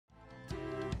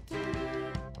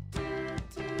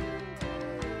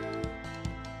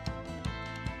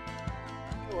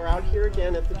We're out here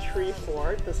again at the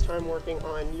Treefort, this time working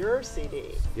on your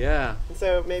CD. Yeah. And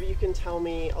so maybe you can tell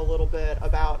me a little bit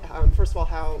about, first of all,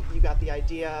 how you got the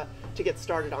idea to get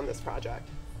started on this project.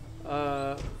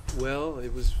 Well,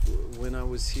 it was when I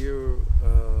was here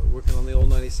working on the old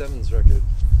 97s record.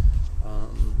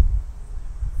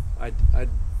 I'd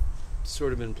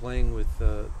sort of been playing with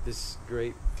this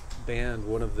great band,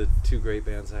 one of the two great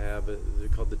bands I have. They're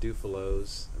called the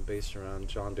Dufalos, based around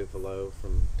John Dufalo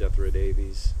from Death Row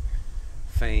Davies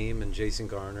fame, and Jason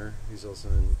Garner, who's also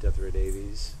in Death Row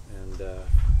Davies, and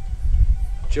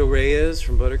Joe Reyes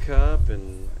from Buttercup,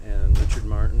 and Richard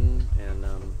Martin, and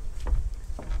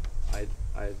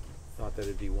I thought that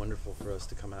it'd be wonderful for us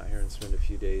to come out here and spend a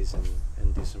few days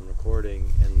and do some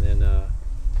recording, and then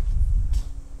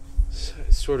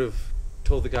sort of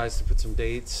told the guys to put some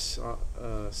dates,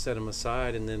 set them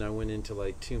aside, and then I went into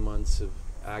like 2 months of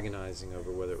agonizing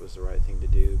over whether it was the right thing to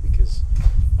do, because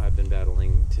I've been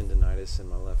battling tendonitis in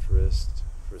my left wrist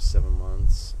for 7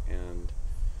 months, and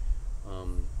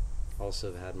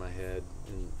also had my head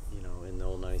in the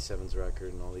old 97s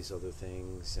record and all these other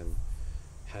things, and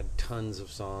had tons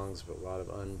of songs but a lot of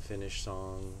unfinished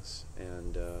songs,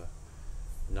 and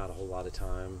not a whole lot of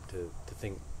time to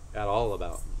think at all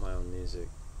about my own music.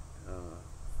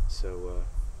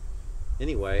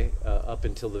 Anyway, up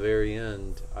until the very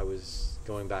end, I was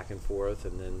going back and forth,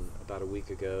 and then about a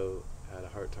week ago, I had a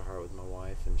heart-to-heart with my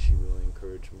wife, and she really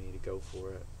encouraged me to go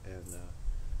for it, and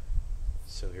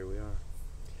so here we are.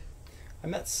 I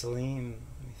met Salim,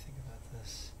 let me think about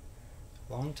this,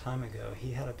 a long time ago.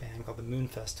 He had a band called the Moon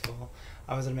Festival.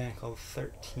 I was in a band called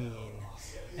 13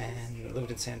 and lived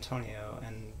in San Antonio,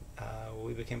 and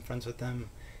we became friends with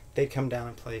them. They'd come down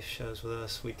and play shows with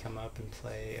us. We'd come up and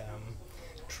play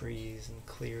Trees and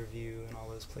Clearview and all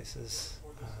those places.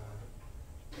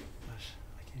 Gosh,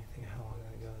 I can't even think of how long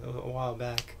ago. A while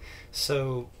back.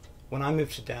 So when I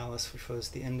moved to Dallas, which was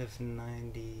the end of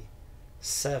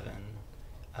 '97,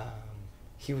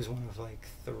 he was one of like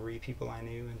 3 people I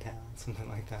knew in town, something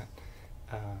like that.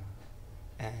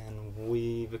 And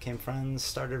we became friends,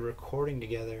 started recording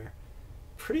together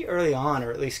pretty early on,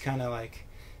 or at least kind of like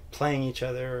playing each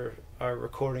other our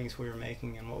recordings we were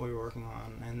making and what we were working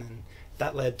on, and then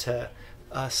that led to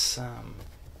us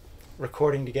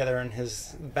recording together in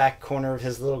his back corner of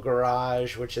his little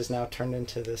garage, which has now turned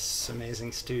into this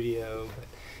amazing studio. But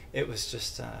it was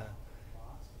just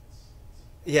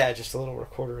just a little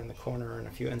recorder in the corner and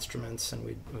a few instruments, and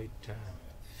we'd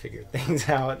figure things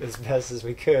out as best as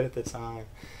we could at the time.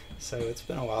 So it's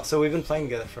been a while. So we've been playing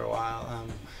together for a while.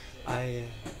 I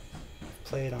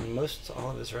played on most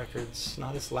all of his records,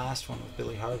 not his last one with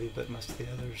Billy Harvey, but most of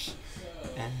the others,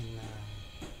 and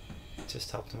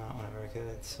just helped him out whenever I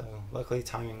could. So luckily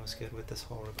timing was good with this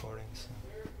whole recording. So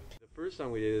the first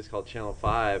song we did is called Channel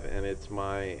 5, and it's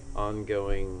my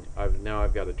ongoing, I've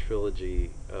got a trilogy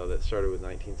that started with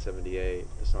 1978,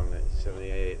 the song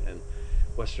 1978, and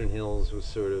Western Hills was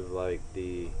sort of like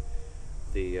the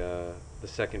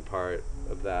second part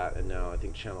of that, and now I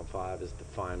think Channel 5 is the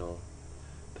final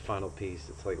piece.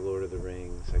 It's like Lord of the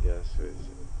Rings, I guess.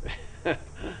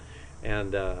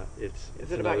 And is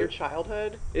it about your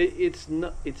childhood? It's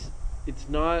not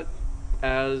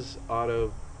as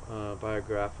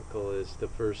autobiographical as the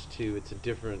first two. It's a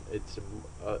different. It's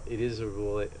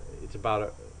about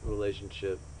a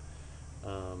relationship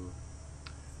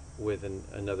with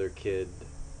another kid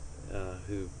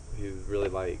who really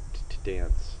liked to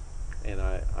dance, and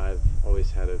I've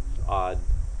always had an odd,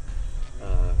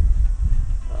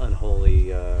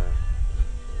 unholy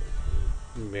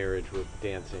marriage with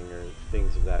dancing or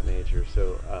things of that nature.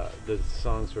 So the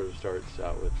song sort of starts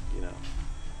out with,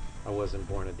 I wasn't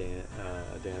born a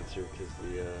dancer because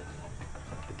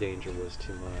the danger was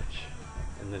too much,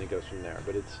 and then it goes from there.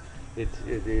 But it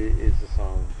is a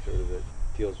song sort of that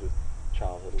deals with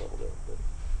childhood a little bit, but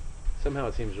somehow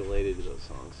it seems related to those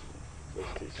songs, those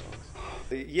two songs.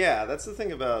 Yeah, that's the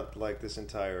thing about like this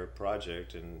entire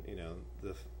project, and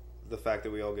the fact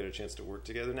that we all get a chance to work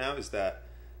together now is that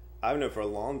I've known for a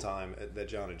long time that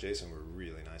John and Jason were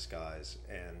really nice guys,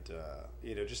 and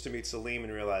just to meet Salim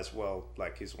and realize, well,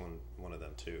 like he's one of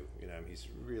them too. He's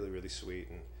really, really sweet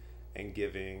and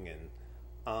giving, and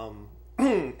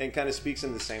and kind of speaks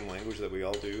in the same language that we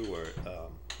all do. Where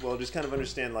just kind of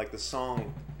understand like the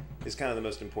song is kind of the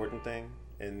most important thing,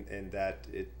 and that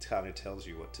it kind of tells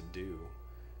you what to do,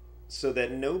 so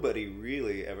that nobody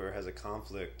really ever has a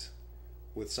conflict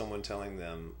with someone telling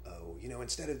them, oh,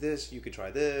 instead of this, you could try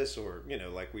this, or,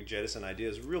 like we jettison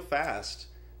ideas real fast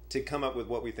to come up with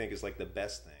what we think is like the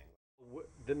best thing.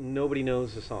 Nobody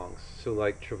knows the songs. So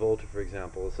like Travolta, for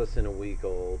example, it's less than a week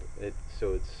old.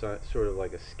 So it's sort of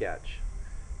like a sketch.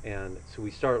 And so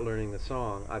we start learning the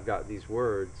song. I've got these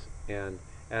words, and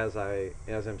as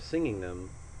I'm singing them,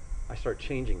 I start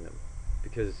changing them,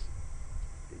 because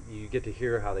you get to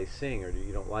hear how they sing, or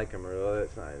you don't like them, or oh,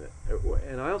 that's not.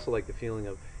 And I also like the feeling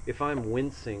of, if I'm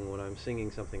wincing when I'm singing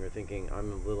something, or thinking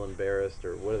I'm a little embarrassed,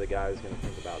 or what are the guys going to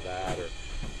think about that, or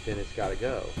then it's got to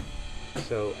go.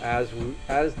 So as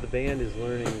the band is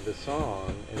learning the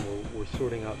song, and we're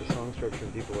sorting out the song structure,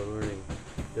 and people are learning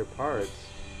their parts,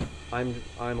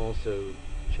 I'm also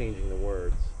changing the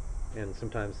words, and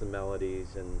sometimes the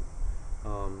melodies, and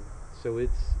so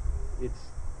it's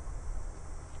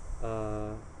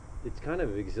kind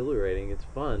of exhilarating. It's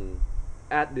fun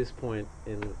at this point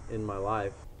in my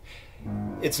life.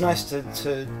 It's nice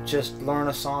to just learn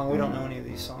a song. We don't know any of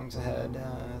these songs ahead.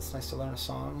 It's nice to learn a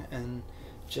song and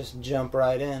just jump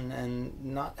right in and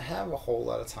not have a whole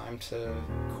lot of time to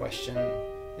question,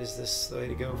 is this the way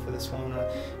to go for this one?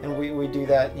 And we do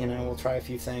that, we'll try a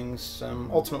few things.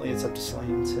 Ultimately, it's up to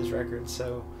Salim. It's his record,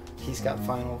 so he's got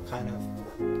final kind of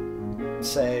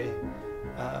say,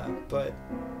 but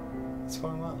it's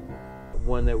going well.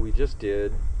 One that we just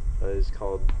did is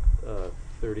called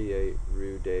 38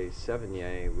 Rue des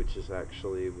Sevignes, which was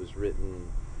written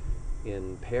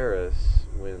in Paris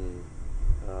when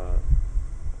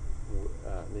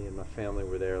me and my family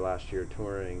were there last year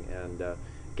touring, and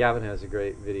Gavin has a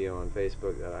great video on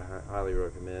Facebook that I highly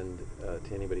recommend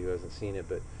to anybody who hasn't seen it.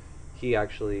 But he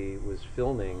actually was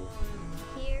filming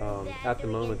at the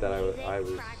moment that I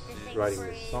was writing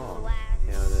this song,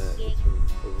 and it's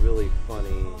a really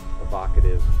funny,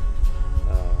 evocative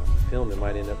film. It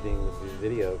might end up being the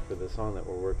video for the song that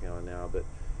we're working on now. But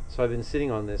so I've been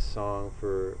sitting on this song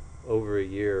for over a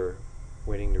year,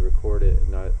 waiting to record it,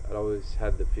 and I'd always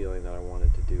had the feeling that I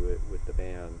wanted to do it with the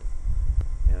band,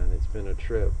 and it's been a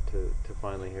trip to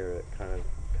finally hear it kind of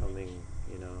coming,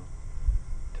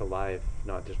 to life,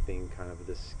 not just being kind of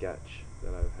this sketch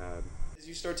that I've had. As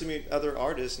you start to meet other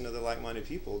artists and other like-minded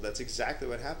people, that's exactly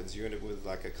what happens. You end up with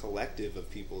like a collective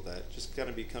of people that just kind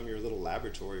of become your little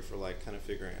laboratory for like kind of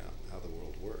figuring out how the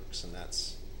world works, and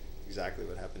that's exactly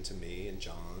what happened to me and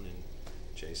John and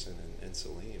Jason and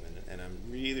Salim, and I'm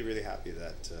really, really happy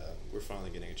that we're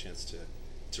finally getting a chance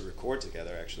to record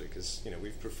together, actually, because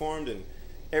we've performed, and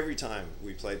every time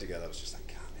we played together I was just like,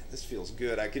 God, man, this feels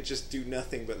good. I could just do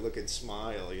nothing but look and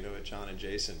smile, at John and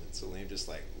Jason, and Salim, just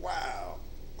like, wow,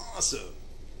 awesome.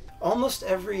 Almost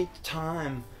every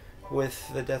time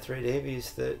with the Death Ray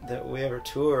Davies that we ever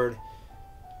toured,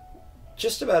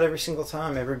 just about every single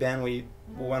time, every band we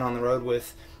went on the road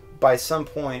with, by some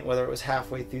point, whether it was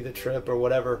halfway through the trip or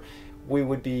whatever, we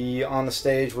would be on the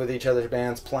stage with each other's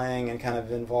bands playing and kind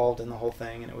of involved in the whole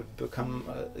thing, and it would become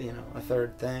a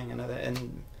third thing, and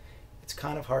it's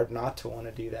kind of hard not to want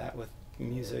to do that with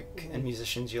music and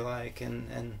musicians you like,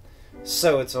 and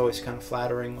so it's always kind of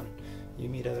flattering when you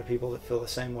meet other people that feel the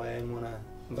same way and want to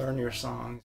learn your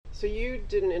songs. So you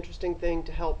did an interesting thing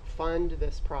to help fund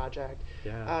this project.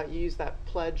 Yeah. You used that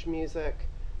Pledge Music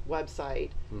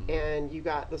website, and you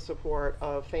got the support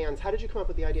of fans. How did you come up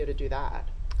with the idea to do that?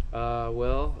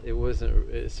 Well, it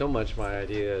wasn't so much my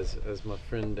idea as my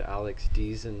friend Alex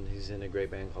Deason, who's in a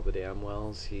great band called the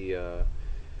Damwells.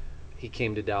 He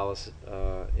came to Dallas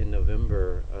in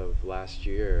November of last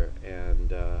year,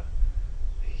 and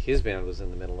his band was in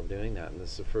the middle of doing that, and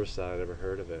this is the first that I'd ever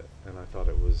heard of it, and I thought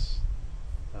it was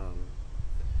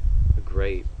a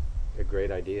great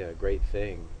idea, a great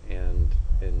thing, and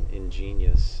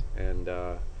ingenious. And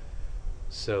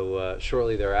so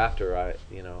shortly thereafter, I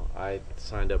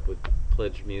signed up with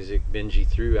Pledge Music. Benji,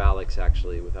 through Alex,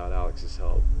 actually. Without Alex's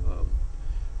help,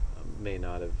 may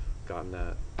not have gotten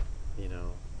that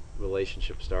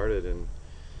relationship started, and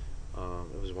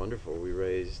it was wonderful. We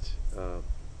raised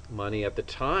money. At the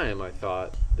time, I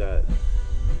thought that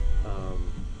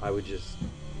I would just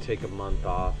take a month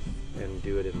off and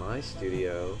do it in my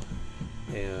studio,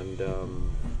 and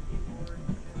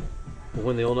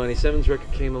when the old 97s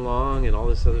record came along and all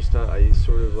this other stuff, I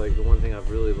sort of the one thing I've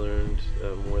really learned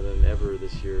more than ever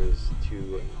this year is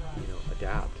to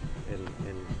adapt, and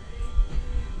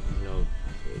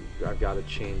I've got to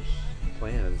change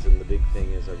plans, and the big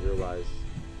thing is I realized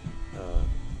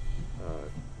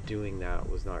doing that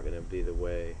was not going to be the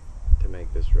way to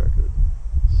make this record.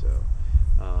 So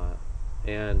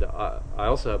and I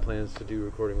also have plans to do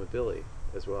recording with Billy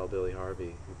as well, Billy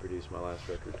Harvey, who produced my last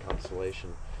record,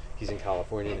 Constellation. He's in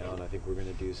California now, and I think we're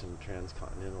going to do some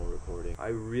transcontinental recording. I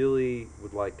really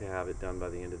would like to have it done by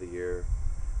the end of the year,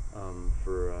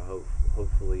 for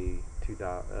hopefully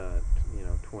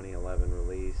 2011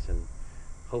 release, and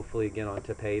hopefully again on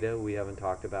Tapeta. We haven't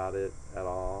talked about it at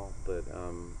all, but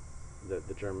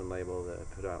the German label that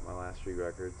put out my last 3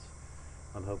 records.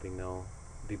 I'm hoping they'll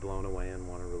be blown away and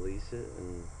want to release it,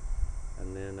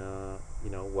 and then you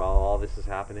know, while all this is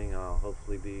happening, I'll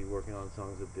hopefully be working on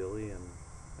songs with Billy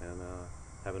and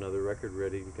have another record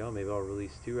ready to go. Maybe I'll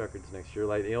release 2 records next year,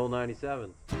 like the old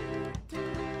 97s.